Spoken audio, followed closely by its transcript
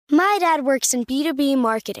My dad works in B2B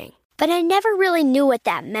marketing, but I never really knew what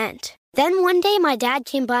that meant. Then one day my dad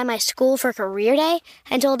came by my school for career day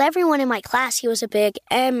and told everyone in my class he was a big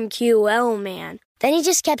MQL man. Then he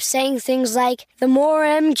just kept saying things like, the more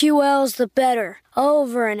MQLs, the better,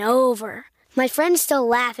 over and over. My friends still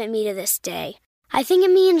laugh at me to this day. I think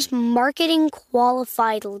it means marketing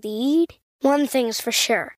qualified lead. One thing's for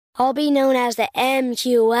sure, I'll be known as the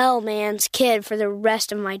MQL man's kid for the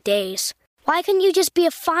rest of my days. Why couldn't you just be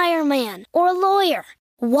a fireman or a lawyer?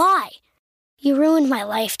 Why? You ruined my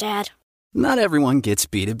life, Dad. Not everyone gets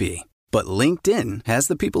B2B, but LinkedIn has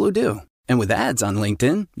the people who do. And with ads on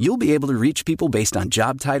LinkedIn, you'll be able to reach people based on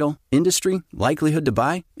job title, industry, likelihood to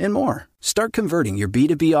buy, and more. Start converting your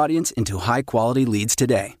B2B audience into high-quality leads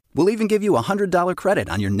today. We'll even give you a $100 credit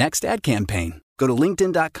on your next ad campaign. Go to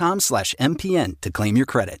linkedin.com/MPN to claim your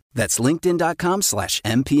credit. That's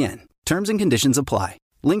linkedin.com/MPN. Terms and conditions apply.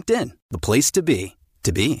 LinkedIn, the place to be,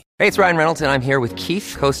 to be. Hey, it's Ryan Reynolds, and I'm here with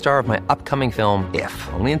Keith, co-star of my upcoming film, If,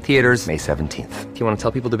 only in theaters May 17th. Do you want to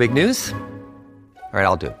tell people the big news? All right,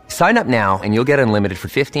 I'll do it. Sign up now and you'll get unlimited for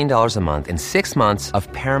 $15 a month and 6 months of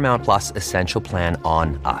Paramount Plus Essential Plan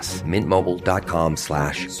on us.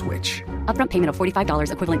 MintMobile.com/switch. Upfront payment of $45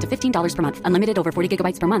 equivalent to $15 per month. Unlimited over 40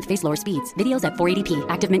 gigabytes per month. Face lower speeds. Videos at 480p.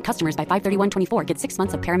 Active Mint customers by 531.24 get 6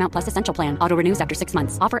 months of Paramount Plus Essential Plan. Auto renews after 6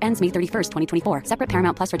 months. Offer ends May 31st, 2024. Separate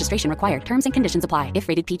Paramount Plus registration required. Terms and conditions apply if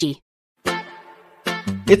rated PG.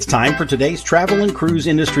 It's time for today's travel and cruise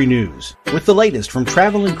industry news. With the latest from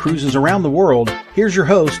travel and cruises around the world, here's your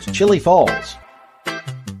host, Chili Falls.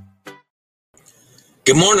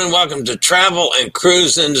 Good morning. Welcome to Travel and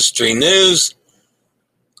Cruise Industry News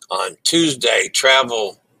on Tuesday,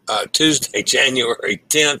 January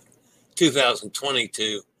 10th,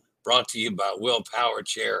 2022, brought to you by Will Power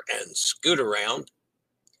Chair and Scoot Around.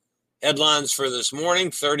 Headlines for this morning: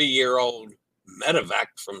 30-year-old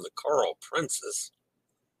Medevaced from the Coral Princess.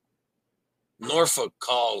 Norfolk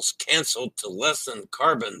calls canceled to lessen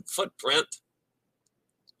carbon footprint.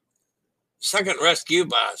 Second rescue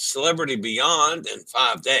by Celebrity Beyond in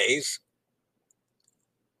 5 days.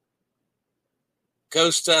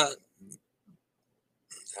 Costa,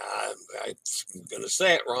 I'm going to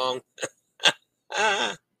say it wrong.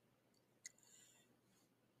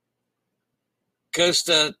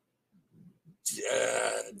 Costa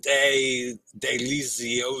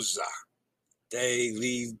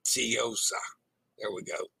Deliciosa. There we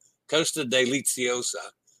go. Costa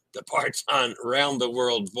Deliciosa departs on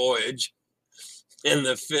round-the-world voyage, and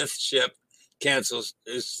the fifth ship cancels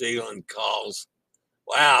New Zealand calls.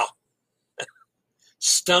 Wow.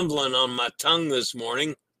 Stumbling on my tongue this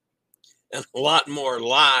morning, and a lot more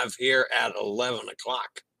live here at 11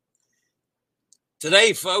 o'clock.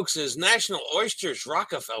 Today, folks, is National Oysters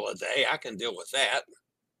Rockefeller Day. I can deal with that.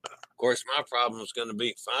 Of course, my problem is going to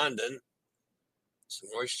be finding some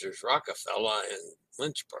oysters Rockefeller in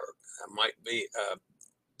Lynchburg. That might be a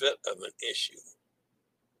bit of an issue.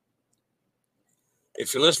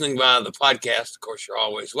 If you're listening via the podcast, of course, you're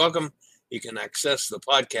always welcome. You can access the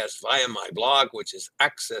podcast via my blog, which is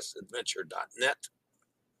accessadventure.net,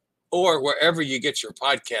 or wherever you get your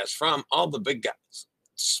podcast from, all the big guys: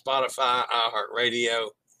 Spotify,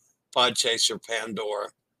 iHeartRadio, Podchaser,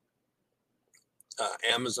 Pandora,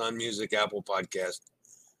 Amazon Music, Apple Podcast,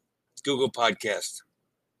 Google Podcast.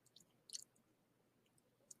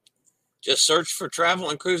 Just search for Travel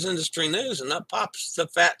and Cruise Industry News, and up pops the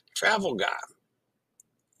fat travel guy.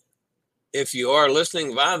 If you are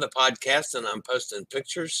listening via the podcast and I'm posting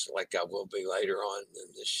pictures, like I will be later on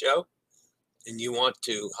in this show, and you want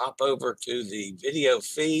to hop over to the video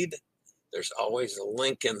feed, there's always a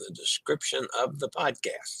link in the description of the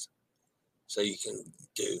podcast, so you can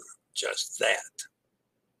do just that.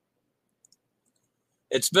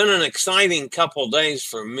 It's been an exciting couple days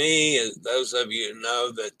for me. As those of you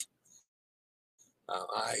know that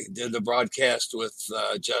I did the broadcast with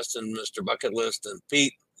Justin, Mr. Bucket List, and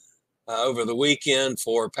Pete over the weekend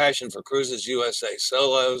for Passion for Cruises USA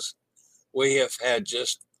Solos. We have had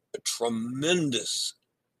just a tremendous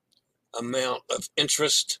amount of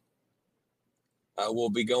interest. We'll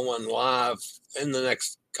be going live in the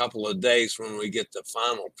next couple of days when we get the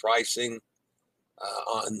final pricing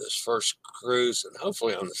on this first cruise, and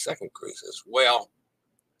hopefully on the second cruise as well.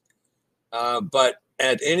 But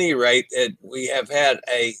at any rate, we have had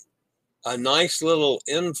a nice little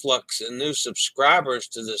influx in new subscribers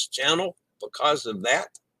to this channel because of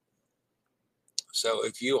that. So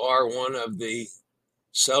if you are one of the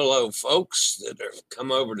solo folks that have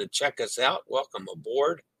come over to check us out, welcome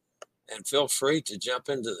aboard, and feel free to jump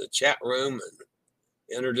into the chat room and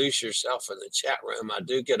introduce yourself in the chat room. I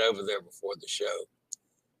do get over there before the show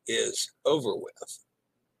is over with.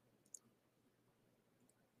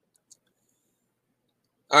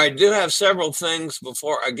 All right, I do have several things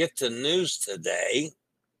before I get to news today.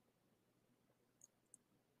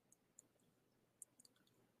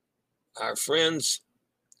 Our friends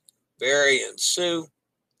Barry and Sue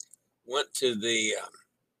went to the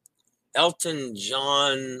Elton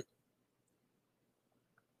John,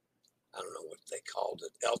 I don't know what they called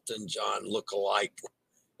it, Elton John look-alike,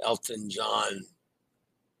 Elton John,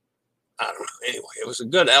 I don't know. Anyway, it was a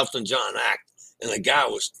good Elton John act, and the guy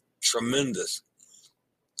was tremendous.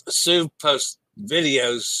 Sue posts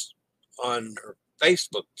videos on her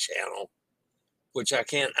Facebook channel, which I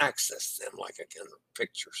can't access them like I can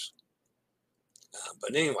pictures.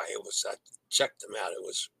 But anyway, I checked them out. It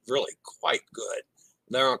was really quite good.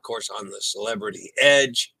 They're, of course, on the Celebrity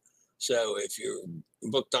Edge. So if you're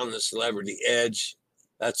booked on the Celebrity Edge,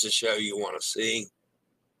 that's a show you want to see.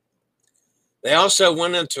 They also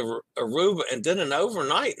went into Aruba and did an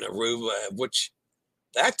overnight in Aruba, which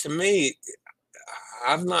that to me,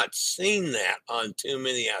 I've not seen that on too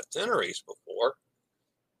many itineraries before.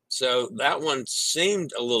 So that one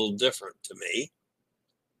seemed a little different to me.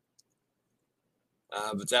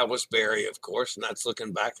 But that was Barry, of course, and that's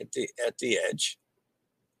looking back at the edge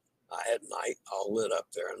at night, all lit up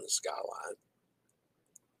there in the skyline.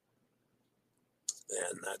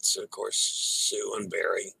 And that's, of course, Sue and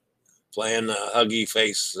Barry playing Huggy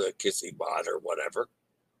Face Kissy Bot or whatever.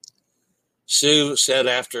 Sue said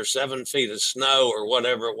after 7 feet of snow or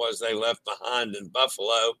whatever it was they left behind in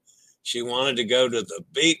Buffalo, she wanted to go to the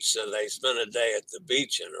beach, so they spent a day at the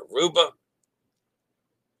beach in Aruba.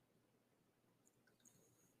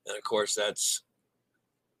 And of course, that's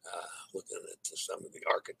looking at some of the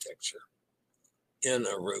architecture in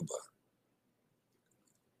Aruba.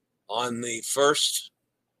 On the first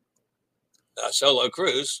solo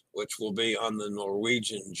cruise, which will be on the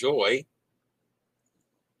Norwegian Joy,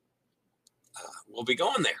 we'll be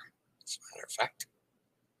going there, as a matter of fact.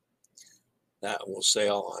 That will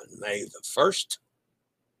sail on May the 1st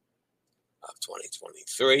of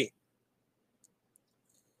 2023.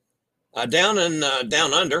 Down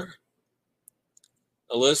under,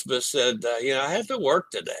 Elizabeth said, I had to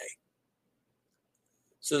work today.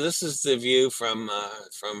 So this is the view from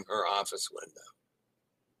her office window.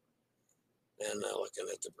 And looking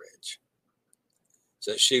at the bridge.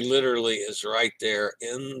 So she literally is right there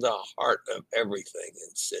in the heart of everything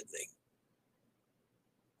in Sydney.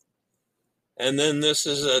 And then this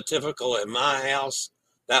is typical at my house.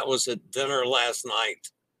 That was at dinner last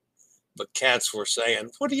night. But cats were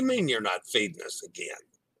saying, what do you mean you're not feeding us again?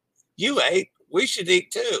 You ate. We should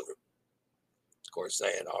eat too. Of course,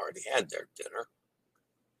 they had already had their dinner.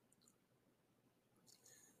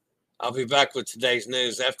 I'll be back with today's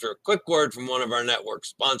news after a quick word from one of our network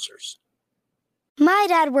sponsors. My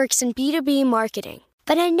dad works in B2B marketing,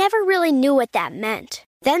 but I never really knew what that meant.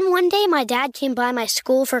 Then one day my dad came by my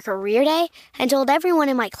school for career day and told everyone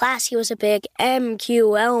in my class he was a big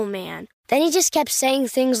MQL man. Then he just kept saying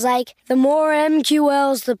things like, the more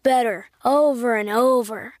MQLs, the better, over and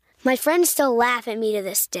over. My friends still laugh at me to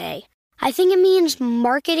this day. I think it means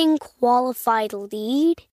marketing qualified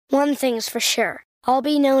lead. One thing's for sure. I'll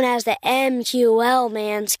be known as the MQL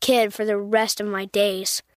man's kid for the rest of my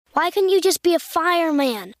days. Why couldn't you just be a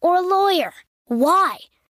fireman or a lawyer? Why?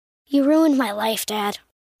 You ruined my life, Dad.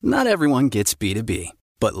 Not everyone gets B2B,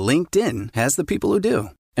 but LinkedIn has the people who do.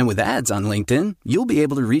 And with ads on LinkedIn, you'll be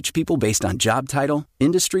able to reach people based on job title,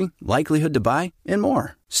 industry, likelihood to buy, and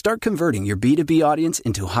more. Start converting your B2B audience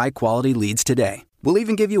into high-quality leads today. We'll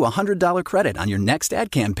even give you a $100 credit on your next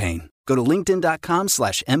ad campaign. Go to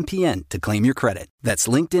linkedin.com/MPN to claim your credit. That's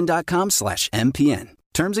linkedin.com/MPN.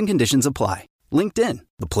 Terms and conditions apply. LinkedIn,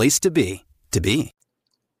 the place to be, to be.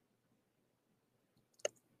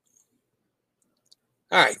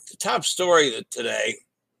 All right, the top story today,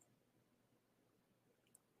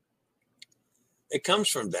 it comes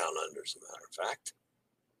from Down Under, as a matter of fact.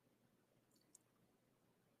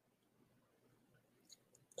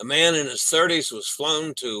 A man in his 30s was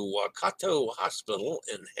flown to Waikato Hospital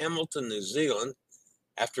in Hamilton, New Zealand,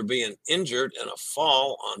 after being injured in a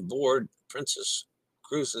fall on board Princess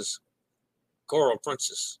Cruises' Coral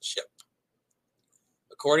Princess ship.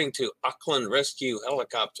 According to Auckland Rescue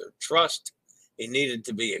Helicopter Trust, he needed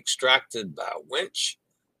to be extracted by a winch.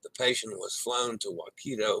 The patient was flown to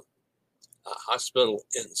Waikato Hospital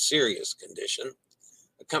in serious condition.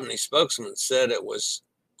 A company spokesman said it was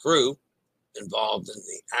crew involved in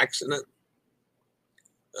the accident.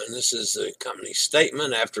 And this is the company's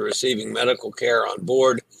statement. After receiving medical care on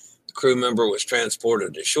board, the crew member was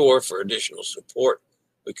transported ashore for additional support.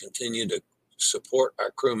 We continue to support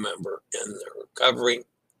our crew member in the recovery.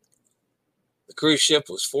 The cruise ship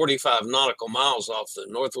was 45 nautical miles off the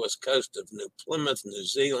northwest coast of New Plymouth, New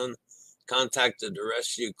Zealand, contacted the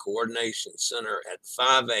Rescue Coordination Center at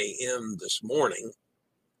 5 a.m. this morning,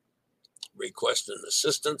 requesting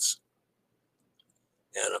assistance.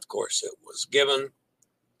 And of course, it was given,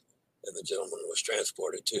 and the gentleman was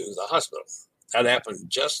transported to the hospital. That happened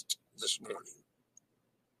just this morning.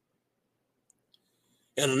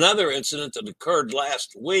 In another incident that occurred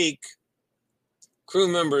last week, crew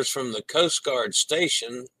members from the Coast Guard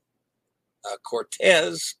station,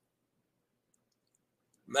 Cortez,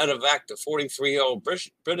 Medevaced, a 43-year-old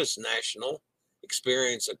British national,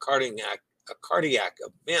 experienced a cardiac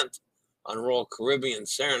event on Royal Caribbean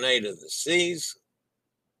Serenade of the Seas.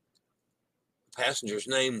 The passenger's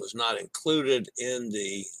name was not included in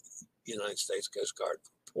the United States Coast Guard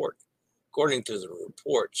report. According to the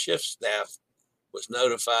report, shift staff was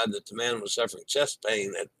notified that the man was suffering chest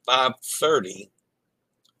pain at 5:30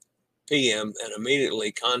 p.m. and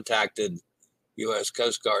immediately contacted U.S.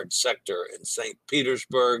 Coast Guard sector in St.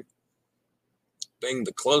 Petersburg. Being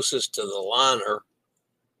the closest to the liner,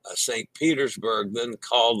 St. Petersburg then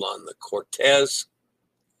called on the Cortez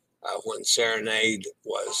when Serenade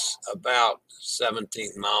was about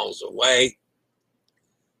 17 miles away.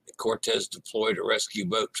 The Cortez deployed a rescue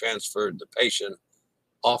boat, transferred the patient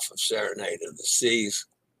off of Serenade of the Seas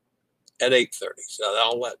at 8:30. So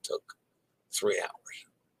all that took 3 hours.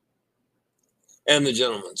 And the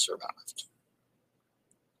gentleman survived,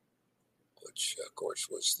 which, of course,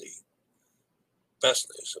 was the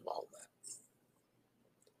best news of all that.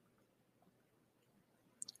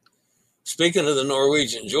 Speaking of the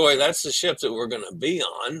Norwegian Joy, that's the ship that we're going to be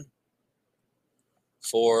on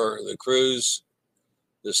for the cruise,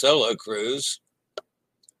 the solo cruise,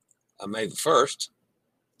 May the 1st.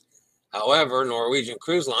 However, Norwegian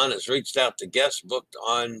Cruise Line has reached out to guests booked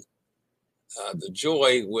on the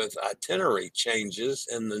Joy with itinerary changes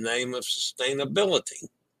in the name of sustainability.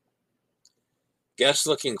 Guests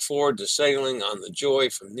looking forward to sailing on the Joy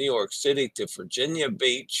from New York City to Virginia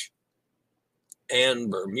Beach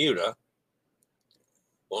and Bermuda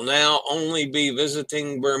will now only be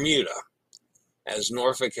visiting Bermuda, as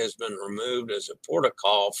Norfolk has been removed as a port of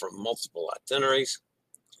call from multiple itineraries.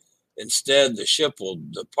 Instead, the ship will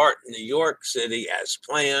depart New York City as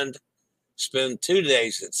planned, spend 2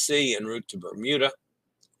 days at sea en route to Bermuda,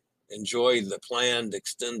 enjoy the planned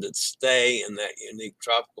extended stay in that unique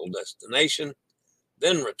tropical destination,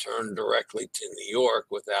 then return directly to New York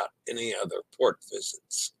without any other port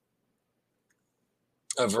visits.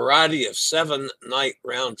 A variety of 7-night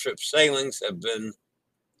round-trip sailings have been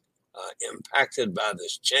impacted by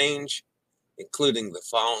this change, including the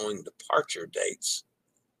following departure dates: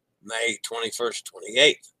 May 21st,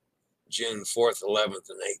 28th, June 4th, 11th,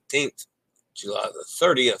 and 18th, July the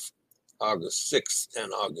 30th, August 6th,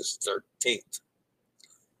 and August 13th.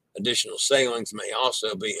 Additional sailings may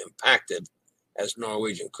also be impacted as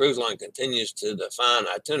Norwegian Cruise Line continues to define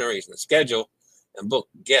itineraries and schedule, and book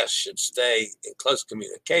guests should stay in close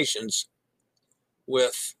communications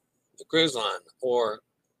with the cruise line or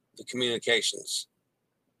the communications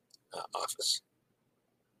office.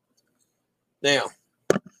 Now,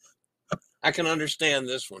 I can understand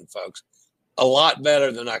this one, folks, a lot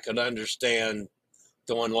better than I could understand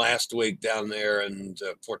the one last week down there in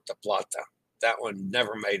Puerto Plata. That one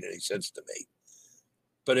never made any sense to me.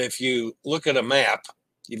 But if you look at a map,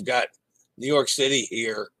 you've got New York City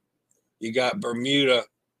here, you got Bermuda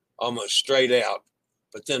almost straight out,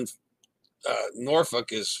 but then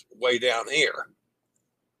Norfolk is way down here.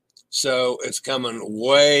 So it's coming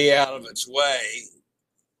way out of its way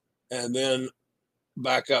and then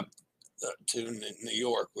back up to New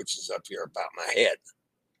York, which is up here about my head.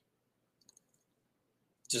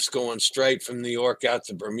 Just going straight from New York out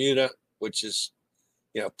to Bermuda, which is,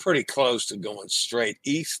 pretty close to going straight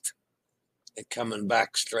east and coming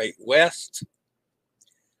back straight west.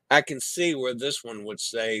 I can see where this one would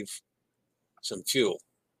save some fuel.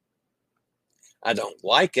 I don't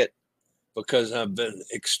like it because I've been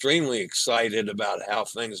extremely excited about how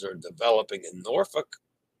things are developing in Norfolk,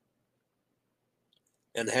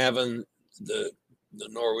 and having the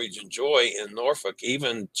Norwegian Joy in Norfolk,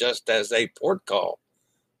 even just as a port call,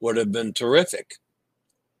 would have been terrific.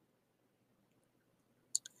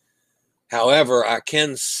 However, I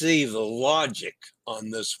can see the logic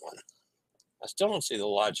on this one. I still don't see the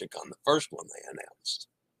logic on the first one they announced.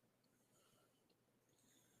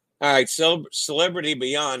 All right, so Celebrity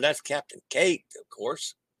Beyond, that's Captain Kate, of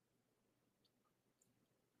course.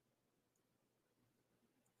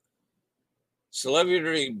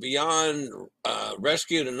 Celebrity Beyond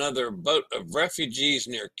rescued another boat of refugees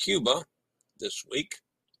near Cuba this week.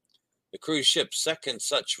 the cruise ship's second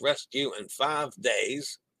such rescue in 5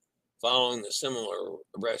 days, following the similar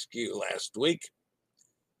rescue last week.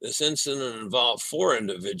 This incident involved 4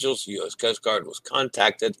 individuals. The U.S. Coast Guard was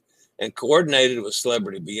contacted and coordinated with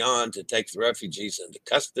Celebrity Beyond to take the refugees into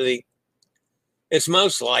custody. It's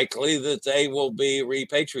most likely that they will be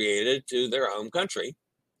repatriated to their home country,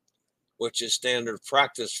 which is standard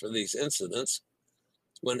practice for these incidents.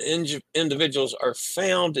 When individuals are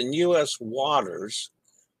found in U.S. waters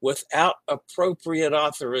without appropriate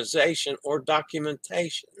authorization or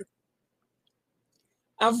documentation.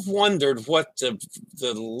 I've wondered what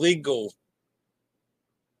the legal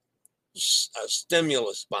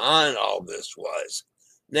stimulus behind all this was.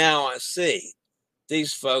 Now I see.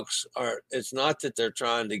 These folks it's not that they're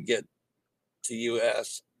trying to get to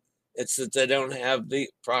U.S., it's that they don't have the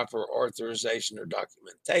proper authorization or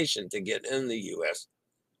documentation to get in the U.S.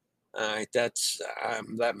 All right,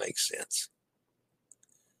 that makes sense.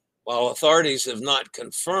 While authorities have not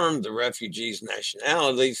confirmed the refugees'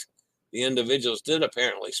 nationalities, the individuals did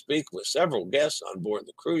apparently speak with several guests on board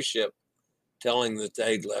the cruise ship, telling that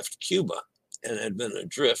they'd left Cuba and had been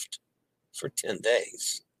adrift for 10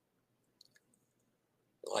 days.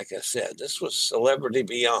 Like I said, this was Celebrity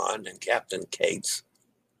Beyond and Captain Kate's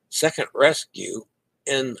second rescue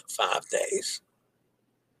in 5 days.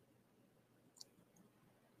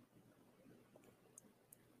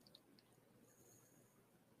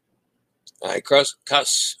 All right,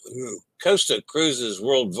 Costa Cruises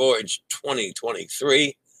World Voyage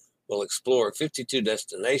 2023 will explore 52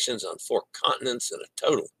 destinations on 4 continents in a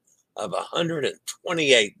total of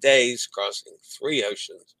 128 days, crossing 3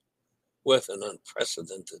 oceans with an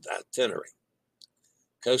unprecedented itinerary.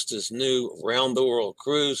 Costa's new round-the-world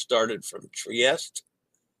cruise started from Trieste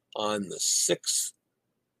on the 6th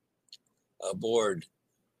aboard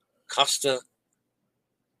Costa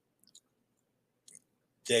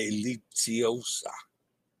Deliziosa.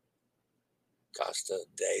 Costa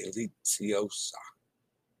Deliziosa.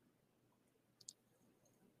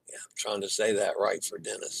 Yeah, I'm trying to say that right for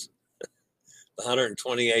Dennis. The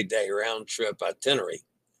 128-day round-trip itinerary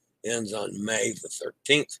ends on May the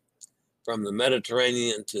 13th from the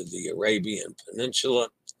Mediterranean to the Arabian Peninsula,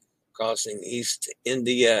 crossing east to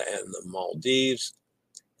India and the Maldives,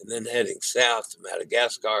 and then heading south to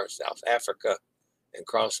Madagascar, South Africa, and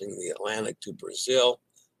crossing the Atlantic to Brazil,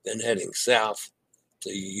 then heading south to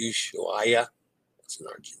Ushuaia, that's in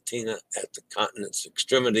Argentina, at the continent's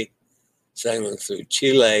extremity, sailing through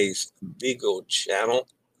Chile's Beagle Channel,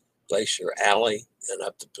 Glacier Alley, and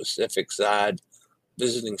up the Pacific side,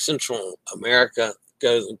 visiting Central America,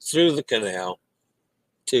 going through the canal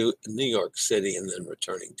to New York City, and then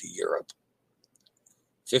returning to Europe.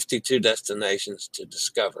 52 destinations to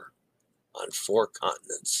discover on 4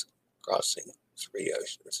 continents, crossing 3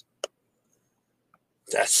 oceans.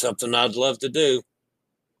 That's something I'd love to do.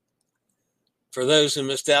 For those who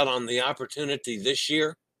missed out on the opportunity this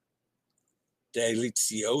year,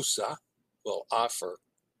 Deliziosa will offer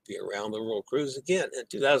the Around the World Cruise again in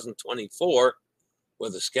 2024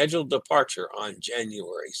 with a scheduled departure on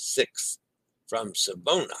January 6th from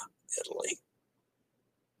Savona, Italy.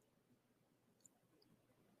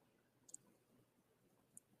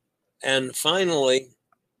 And finally,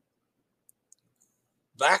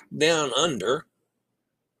 back down under,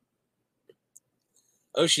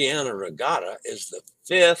 Oceania Regatta is the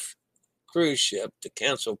 5th cruise ship to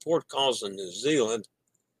cancel port calls in New Zealand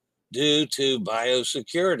due to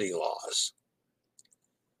biosecurity laws.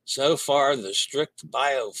 So far, the strict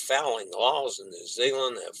biofouling laws in New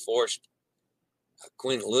Zealand have forced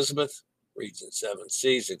Queen Elizabeth, Region 7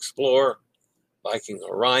 Seas Explorer, Viking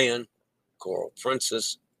Orion, Coral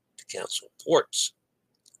Princess to cancel ports.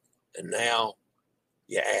 And now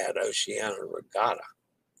you add Oceania Regatta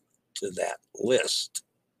to that list.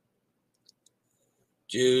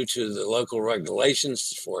 Due to the local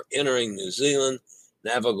regulations for entering New Zealand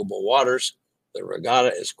navigable waters, the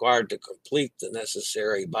regatta is required to complete the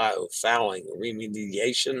necessary biofouling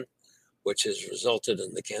remediation, which has resulted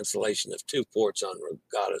in the cancellation of 2 ports on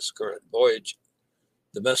regatta's current voyage.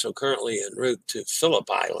 The vessel currently en route to Phillip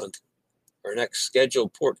Island, her next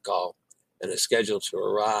scheduled port call, and is scheduled to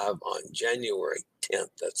arrive on January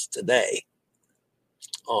 10th, that's today,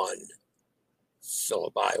 on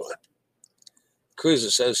Phillip Island. Cruise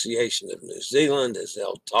Association of New Zealand has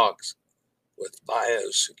held talks with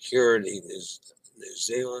Biosecurity New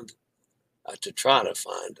Zealand to try to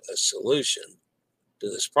find a solution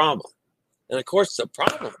to this problem. And of course, the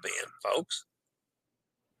problem being, folks,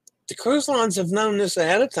 the cruise lines have known this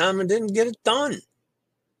ahead of time and didn't get it done.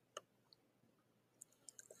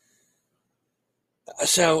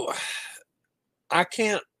 So I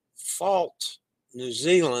can't fault New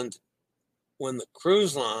Zealand when the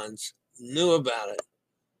cruise lines knew about it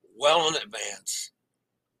well in advance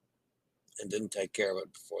and didn't take care of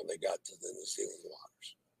it before they got to the New Zealand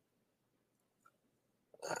waters.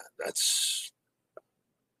 That's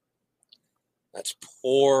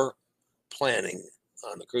poor planning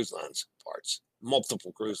on the cruise lines' parts,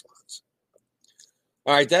 multiple cruise lines.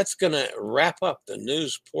 All right, that's going to wrap up the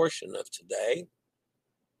news portion of today.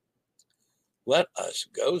 Let us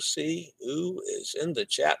go see who is in the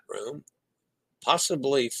chat room,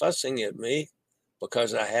 possibly fussing at me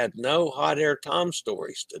because I had no Hot Air Tom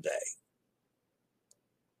stories today.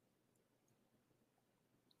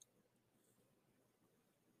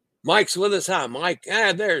 Mike's with us. Hi, Mike.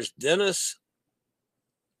 There's Dennis.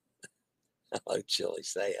 Hello, Chili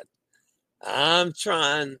saying. I'm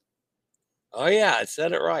trying. Oh, yeah, I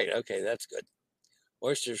said it right. Okay, that's good.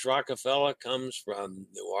 Oysters Rockefeller comes from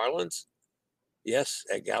New Orleans. Yes,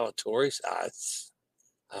 at Galatories.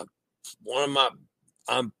 I've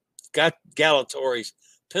got Galatories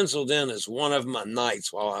penciled in as one of my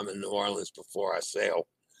nights while I'm in New Orleans before I sail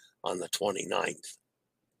on the 29th.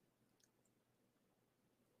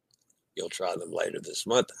 You'll try them later this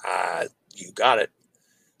month. You got it.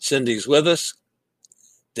 Cindy's with us.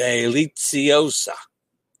 Deliciosa.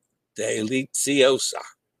 Deliciosa.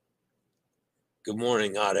 Good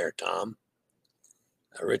morning, Hot Air Tom.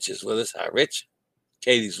 Rich is with us. Hi, Rich.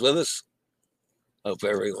 Katie's with us. Hope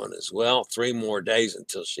everyone is well. 3 more days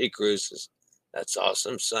until she cruises. That's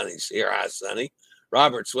awesome. Sonny's here. Hi, Sonny.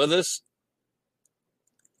 Robert's with us.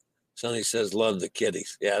 Sonny says, love the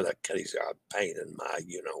kitties. Yeah, the kitties are a pain in my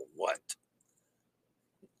you-know-what.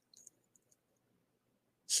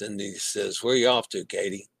 Cindy says, where are you off to,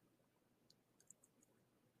 Katie?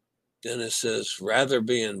 Dennis says, rather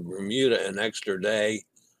be in Bermuda an extra day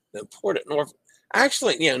than port at Norfolk.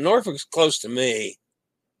 Actually, Norfolk's close to me.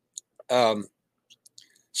 So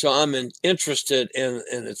I'm interested in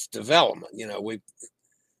its development.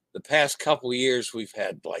 The past couple of years, we've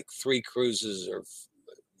had like 3 cruises or,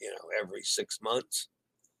 every 6 months.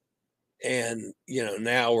 And,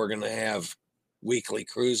 now we're going to have weekly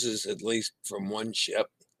cruises, at least from one ship.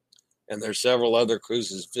 And there's several other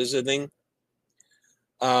cruises visiting.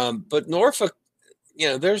 But Norfolk,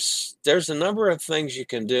 there's a number of things you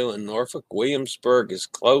can do in Norfolk. Williamsburg is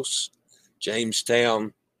close.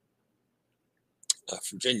 Jamestown,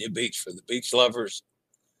 Virginia Beach for the beach lovers.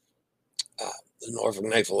 The Norfolk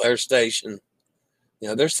Naval Air Station.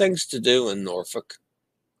 There's things to do in Norfolk.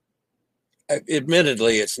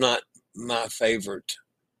 Admittedly, it's not my favorite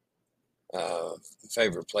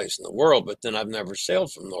place in the world, but then I've never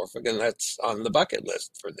sailed from Norfolk, and that's on the bucket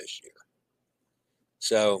list for this year.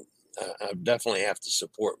 So I definitely have to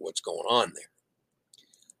support what's going on there.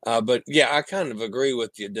 But yeah, I kind of agree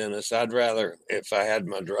with you, Dennis. I'd rather, if I had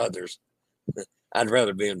my druthers, I'd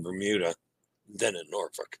rather be in Bermuda than in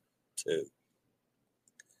Norfolk, too.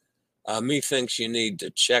 Methinks you need to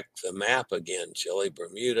check the map again, Chili.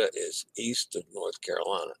 Bermuda is east of North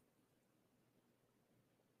Carolina.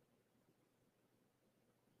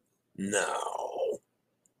 No.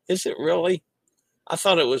 Is it really? I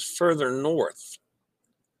thought it was further north.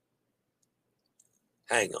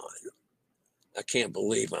 Hang on. I can't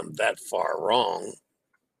believe I'm that far wrong.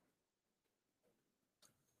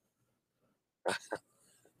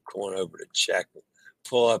 Going over to check,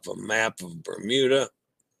 pull up a map of Bermuda.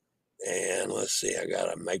 And let's see, I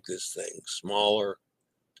got to make this thing smaller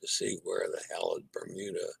to see where the hell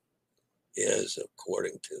Bermuda is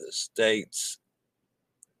according to the states.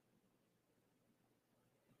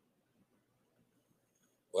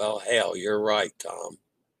 Well, hell, you're right, Tom.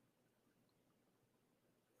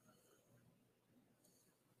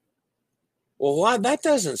 Well, why? That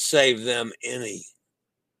doesn't save them any.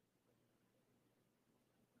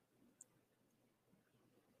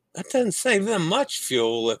 That doesn't save them much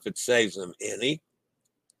fuel if it saves them any.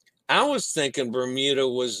 I was thinking Bermuda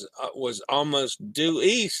was almost due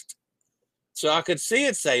east, so I could see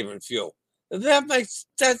it saving fuel. That makes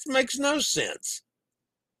no sense.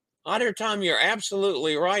 Hot Air Tom, you're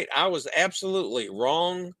absolutely right. I was absolutely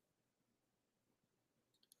wrong.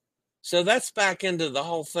 So that's back into the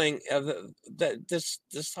whole thing.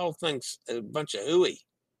 This whole thing's a bunch of hooey.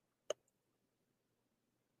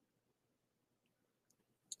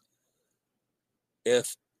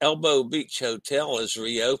 If Elbow Beach Hotel is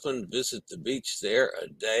reopened, visit the beach there a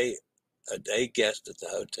day guest at the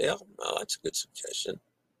hotel. Oh, that's a good suggestion.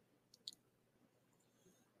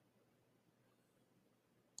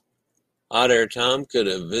 Hot Air Tom could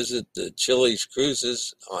have visited the Chili's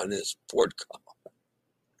cruises on his port call.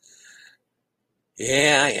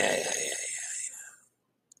 Yeah.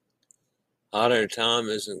 Hot Air Tom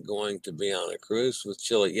isn't going to be on a cruise with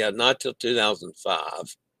Chile. Yeah, not till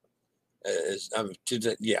 2005.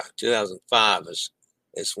 2005 is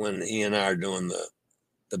when he and I are doing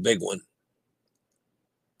the big one.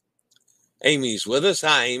 Amy's with us.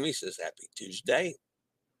 Hi, Amy. Says happy Tuesday.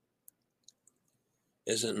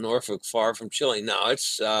 Isn't Norfolk far from Chile? No,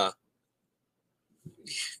 it's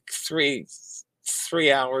 3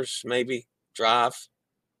 hours maybe drive,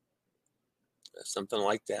 something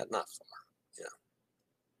like that. Not far,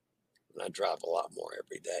 And I drive a lot more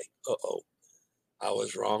every day. I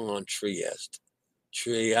was wrong on Trieste.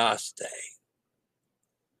 Trieste.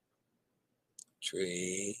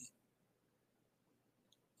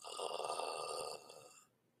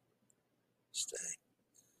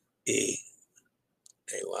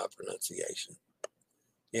 A-Y pronunciation.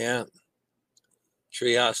 Yeah.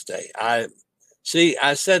 Trieste. I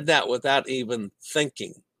said that without even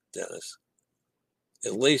thinking, Dennis.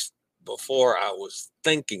 At least before I was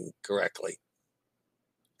thinking correctly.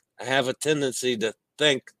 I have a tendency to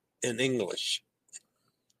think in English,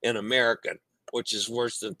 in American, which is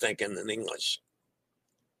worse than thinking in English.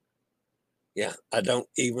 Yeah, I don't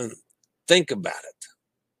even think about it.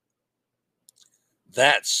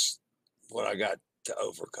 That's what I got to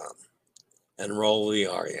overcome. And roll the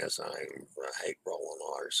R. Yes, I hate rolling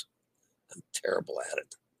R's. I'm terrible at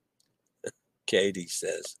it. Katie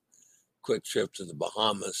says, quick trip to the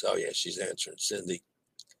Bahamas. Oh, yeah, she's answering Cindy.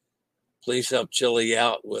 Please help Chili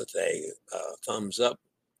out with a thumbs up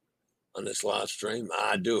on this live stream.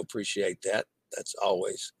 I do appreciate that. That's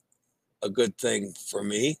always a good thing for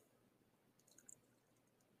me.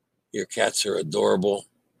 Your cats are adorable.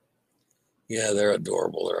 Yeah, they're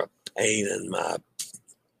adorable. They're a pain in my...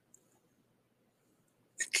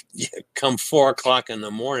 Come 4 o'clock in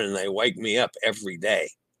the morning, they wake me up every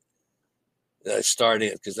day. They start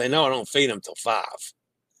in because they know I don't feed them till 5,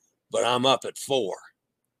 but I'm up at 4.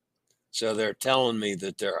 So they're telling me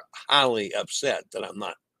that they're highly upset that I'm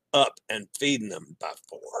not up and feeding them by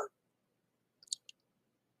 4.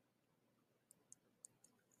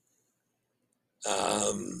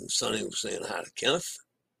 Sonny was saying hi to Kenneth.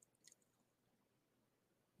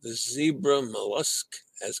 The zebra mollusk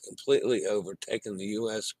has completely overtaken the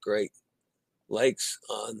U.S. Great Lakes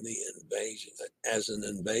on the invasion as an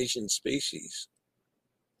invasion species.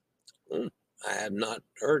 I have not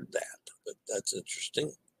heard that, but that's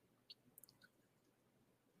interesting.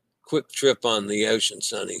 Quick trip on the ocean,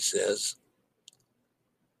 Sonny says.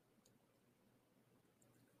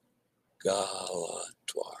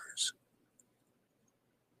 Galatoirs.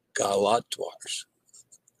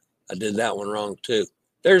 I did that one wrong too.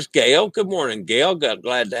 There's Gail. Good morning, Gail.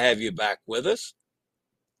 Glad to have you back with us.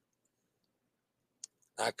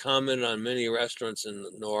 I commented on many restaurants in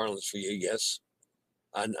New Orleans for you. Yes,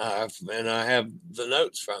 I have the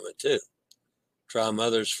notes from it too. Try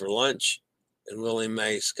Mother's for lunch and Willie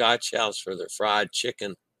Mae's Scotch House for their fried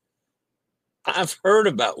chicken. I've heard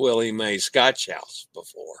about Willie Mae's Scotch House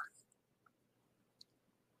before.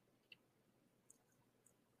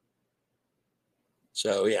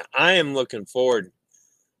 So yeah, I am looking forward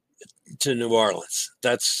to New Orleans.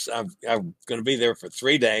 I'm going to be there for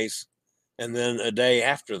 3 days and then a day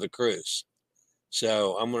after the cruise.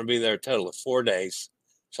 So I'm going to be there a total of 4 days.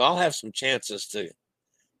 So I'll have some chances to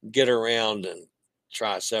get around and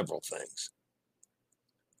try several things.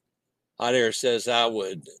 Hot Air says I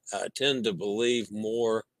would tend to believe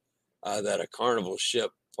more that a Carnival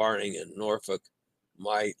ship parting in Norfolk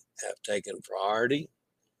might have taken priority.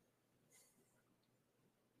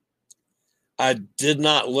 I did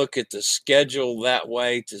not look at the schedule that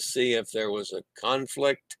way to see if there was a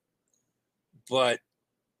conflict, but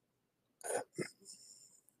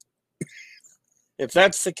if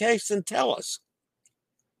that's the case, then tell us.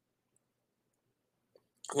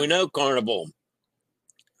 We know Carnival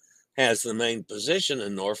has the main position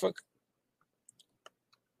in Norfolk.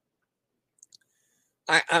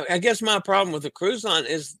 I guess my problem with the cruise line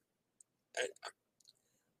is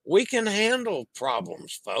we can handle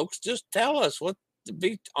problems, folks. Just tell us to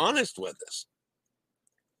be honest with us.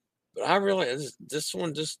 But this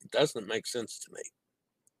one just doesn't make sense to me.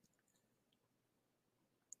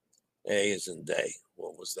 A is in day.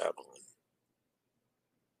 What was that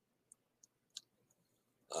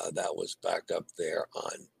on? That was back up there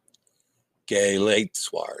on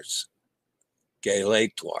Galatoirs.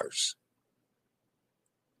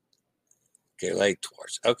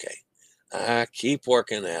 Okay. I keep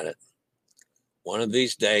working at it. One of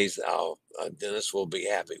these days, Dennis will be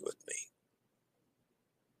happy with me.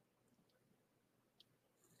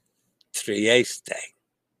 Trieste.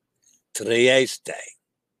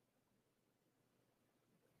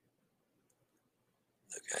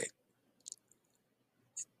 Okay.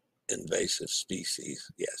 invasive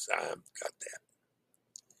species. Yes, I've got that.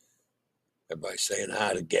 Everybody's saying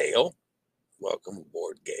hi to Gail. Welcome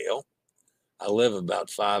aboard, Gail. I live about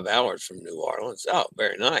 5 hours from New Orleans. Oh,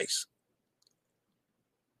 very nice.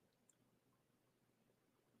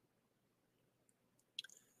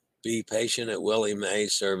 Be patient at Willie Mae.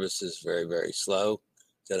 Service is very, very slow.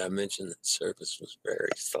 Did I mention that service was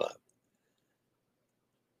very slow?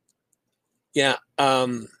 Yeah.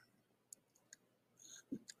 In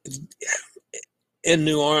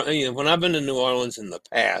New Orleans, when I've been to New Orleans in the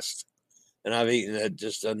past, and I've eaten at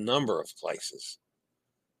just a number of places,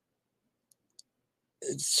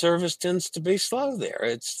 service tends to be slow there.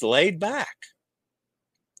 It's laid back.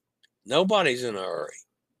 Nobody's in a hurry.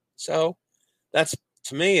 So that's,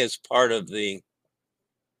 to me, is part of the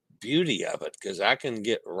beauty of it, because I can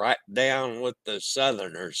get right down with the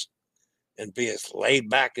Southerners and be as laid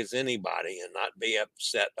back as anybody and not be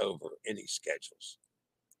upset over any schedules.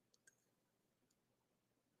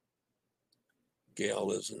 Gail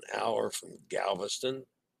lives an hour from Galveston.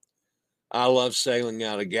 I love sailing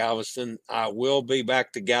out of Galveston. I will be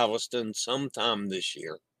back to Galveston sometime this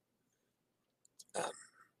year.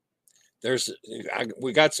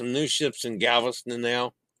 We got some new ships in Galveston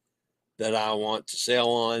now that I want to sail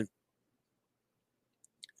on.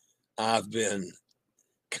 I've been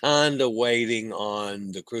kind of waiting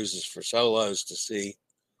on the Cruises for Solos to see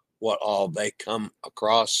what all they come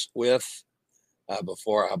across with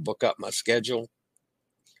before I book up my schedule.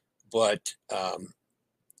 But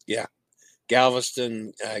yeah,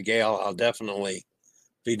 Galveston, Gail, I'll definitely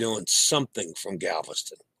be doing something from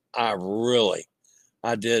Galveston. I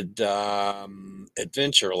did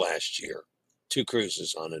Adventure last year, 2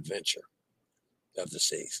 cruises on Adventure of the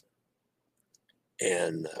Seas.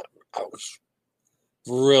 And I was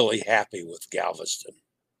really happy with Galveston.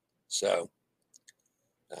 So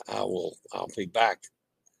I'll be back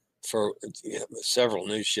for several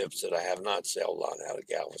new ships that I have not sailed on out of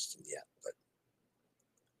Galveston yet. But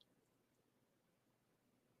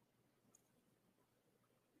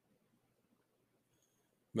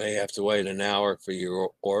may have to wait an hour for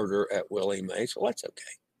your order at Willie Mae's. Well, that's okay.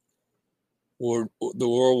 The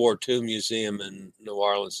World War II Museum in New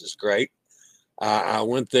Orleans is great. I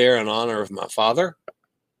went there in honor of my father.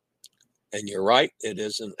 And you're right, it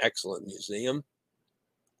is an excellent museum.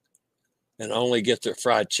 And only get their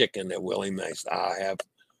fried chicken at Willie Mae's. I have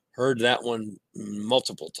heard that one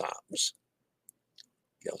multiple times.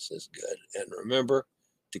 Gail says good. And remember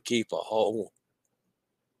to keep a whole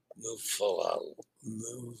muffaletta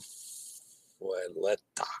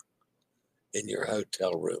in your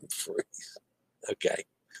hotel room freeze. Okay.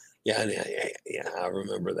 Yeah, I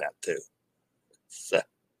remember that too. So,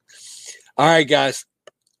 all right, guys.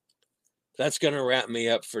 That's going to wrap me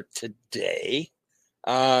up for today.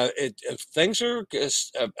 Things are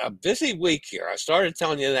a busy week here. I started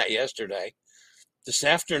telling you that yesterday. This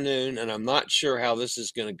afternoon, and I'm not sure how this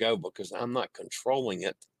is going to go because I'm not controlling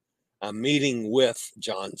it. I'm meeting with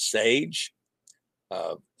John Sage,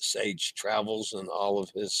 Sage Travels and all of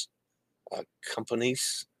his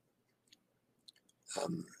companies.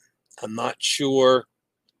 I'm not sure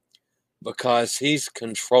because he's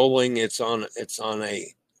controlling. It's on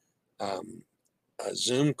a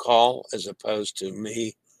Zoom call as opposed to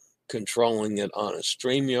me controlling it on a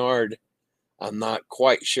StreamYard. I'm not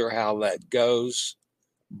quite sure how that goes,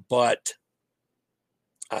 but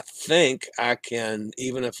I think I can,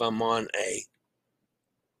 even if I'm on a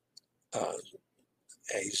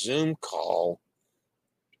Zoom call,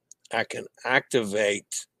 I can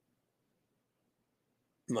activate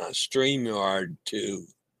my StreamYard to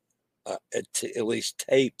at least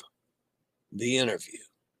tape the interview.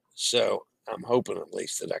 So I'm hoping at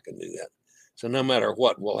least that I can do that. So no matter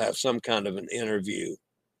what, we'll have some kind of an interview,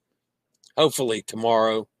 hopefully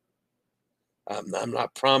tomorrow. I'm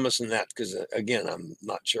not promising that because, again, I'm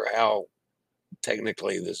not sure how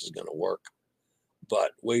technically this is going to work,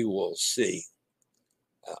 but we will see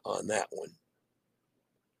on that one.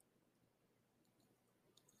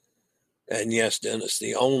 And yes, Dennis,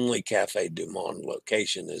 the only Cafe Du Monde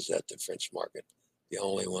location is at the French Market, the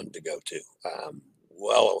only one to go to. I'm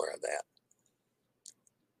well aware of that.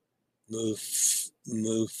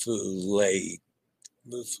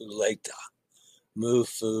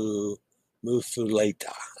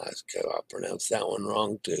 Mufuleta. I'll pronounce that one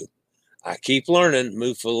wrong too. I keep learning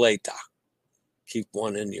Mufuleta. Keep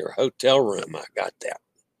one in your hotel room. I got that.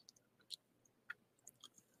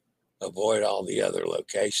 Avoid all the other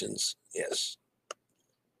locations. Yes.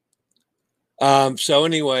 So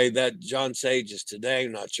anyway, that John Sage is today.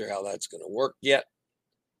 Not sure how that's going to work yet.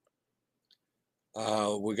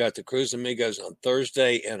 We got the Cruise Amigos on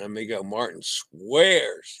Thursday, and Amigo Martin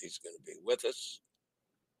swears he's going to be with us.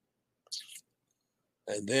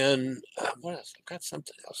 And then, what else? I've got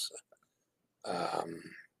something else.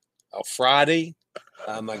 Friday,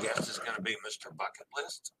 my guest is going to be Mr. Bucket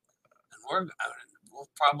List. And we'll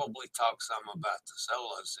probably talk some about the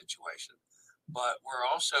solo situation, but we're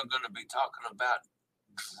also going to be talking about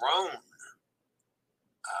drone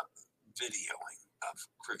videoing of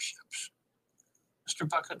cruise ships. Mr.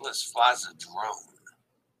 Bucket List flies a drone.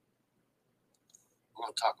 We're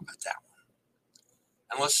going to talk about that one.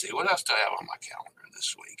 And let's see, what else do I have on my calendar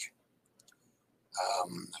this week?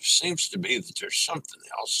 There seems to be that there's something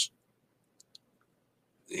else.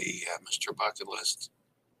 The Mr. Bucket List.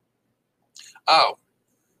 Oh,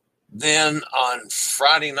 then on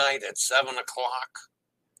Friday night at 7 o'clock,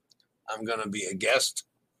 I'm going to be a guest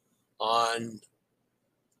on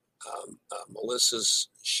Melissa's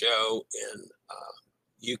show in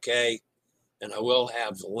UK, and I will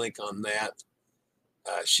have the link on that.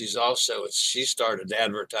 She started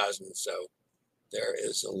advertising, so there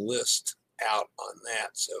is a list out on that.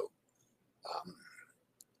 So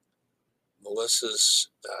Melissa's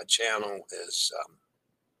channel is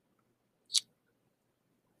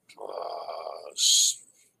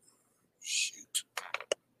shoot,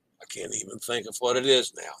 I can't even think of what it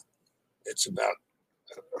is now. It's about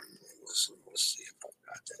let's see if I've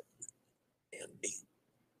got that handy.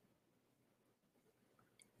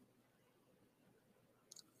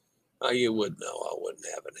 Oh, you would know. I wouldn't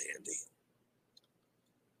have it handy.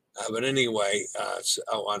 But anyway, I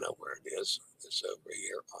know where it is. It's over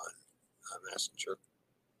here on Messenger.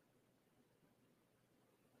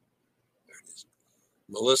 There it is.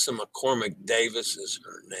 Melissa McCormick Davis is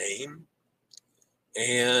her name.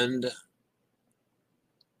 And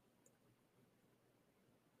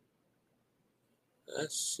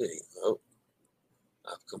let's see. Oh,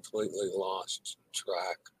 I've completely lost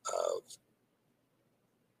track of.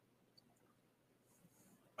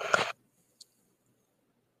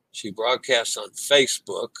 She broadcasts on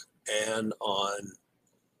Facebook and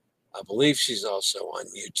I believe she's also on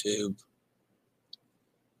YouTube.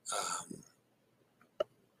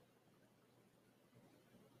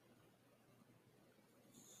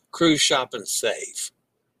 Cruise Shop and Save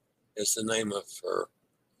is the name of her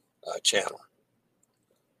channel.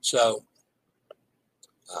 So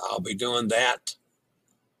I'll be doing that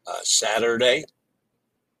Saturday.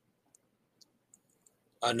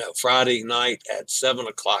 Friday night at 7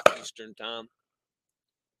 o'clock Eastern time.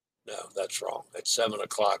 No, that's wrong. It's 7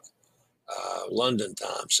 o'clock London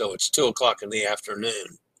time. So it's 2 o'clock in the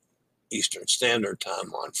afternoon Eastern Standard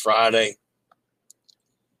Time on Friday.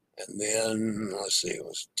 And then, let's see, do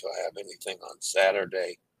I have anything on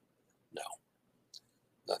Saturday? No,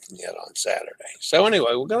 nothing yet on Saturday. So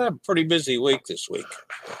anyway, we're going to have a pretty busy week this week.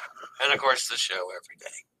 And, of course, the show every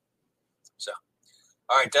day. So,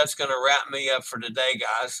 all right, that's going to wrap me up for today,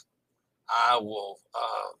 guys. I will,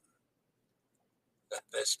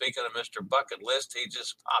 speaking of Mr. Bucket List, he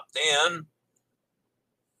just popped in.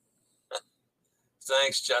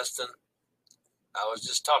 Thanks, Justin. I was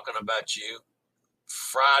just talking about you.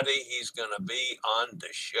 Friday, he's going to be on the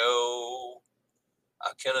show.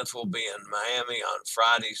 Kenneth will be in Miami on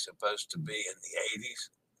Friday, supposed to be in the 80s.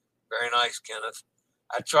 Very nice, Kenneth.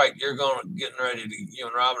 That's right. You and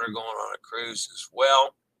Robin are going on a cruise as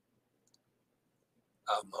well.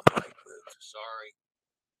 My mic moved. Sorry.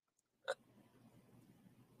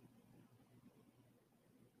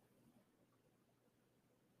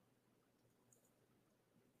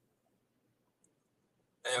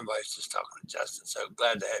 Everybody's just talking to Justin. So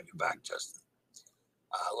glad to have you back, Justin.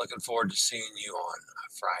 Looking forward to seeing you on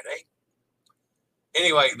Friday.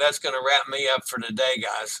 Anyway, that's going to wrap me up for today,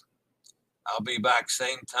 guys. I'll be back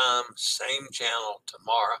same time, same channel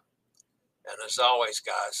tomorrow. And as always,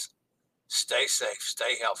 guys, stay safe,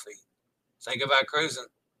 stay healthy. Think about cruising.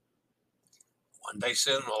 One day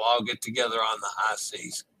soon, we'll all get together on the high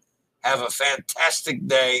seas. Have a fantastic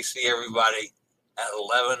day. See everybody at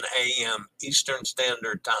 11 a.m. Eastern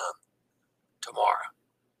Standard Time tomorrow.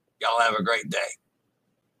 Y'all have a great day.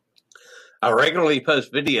 I regularly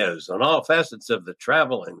post videos on all facets of the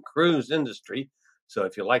travel and cruise industry. So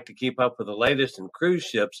if you like to keep up with the latest in cruise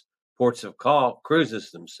ships, ports of call, cruises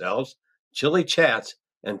themselves, chilly chats,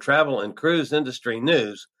 and travel and cruise industry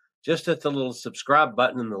news, just hit the little subscribe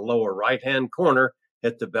button in the lower right-hand corner,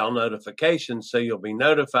 hit the bell notification so you'll be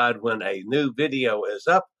notified when a new video is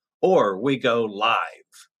up or we go live.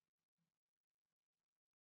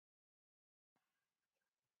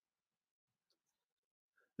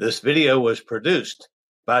 This video was produced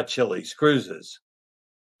by Chili's Cruises.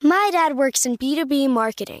 My dad works in B2B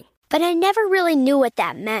marketing, but I never really knew what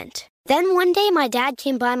that meant. Then one day my dad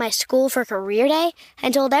came by my school for career day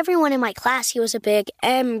and told everyone in my class he was a big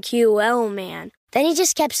MQL man. Then he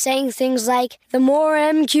just kept saying things like, the more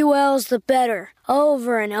MQLs the better,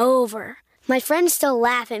 over and over. My friends still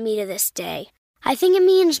laugh at me to this day. I think it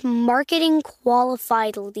means marketing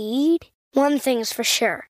qualified lead. One thing's for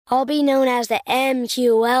sure, I'll be known as the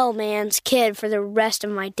MQL man's kid for the rest of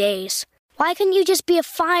my days. Why couldn't you just be a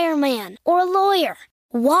fireman or a lawyer?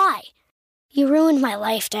 Why? You ruined my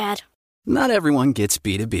life, Dad. Not everyone gets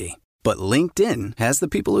B2B, but LinkedIn has the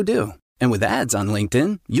people who do. And with ads on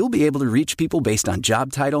LinkedIn, you'll be able to reach people based on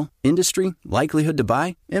job title, industry, likelihood to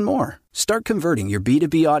buy, and more. Start converting your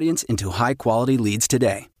B2B audience into high-quality leads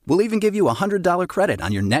today. We'll even give you a $100 credit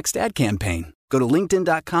on your next ad campaign. Go to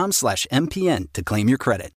linkedin.com/MPN to claim your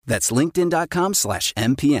credit. That's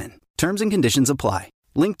linkedin.com/MPN. Terms and conditions apply.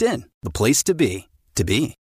 LinkedIn, the place to be, to be.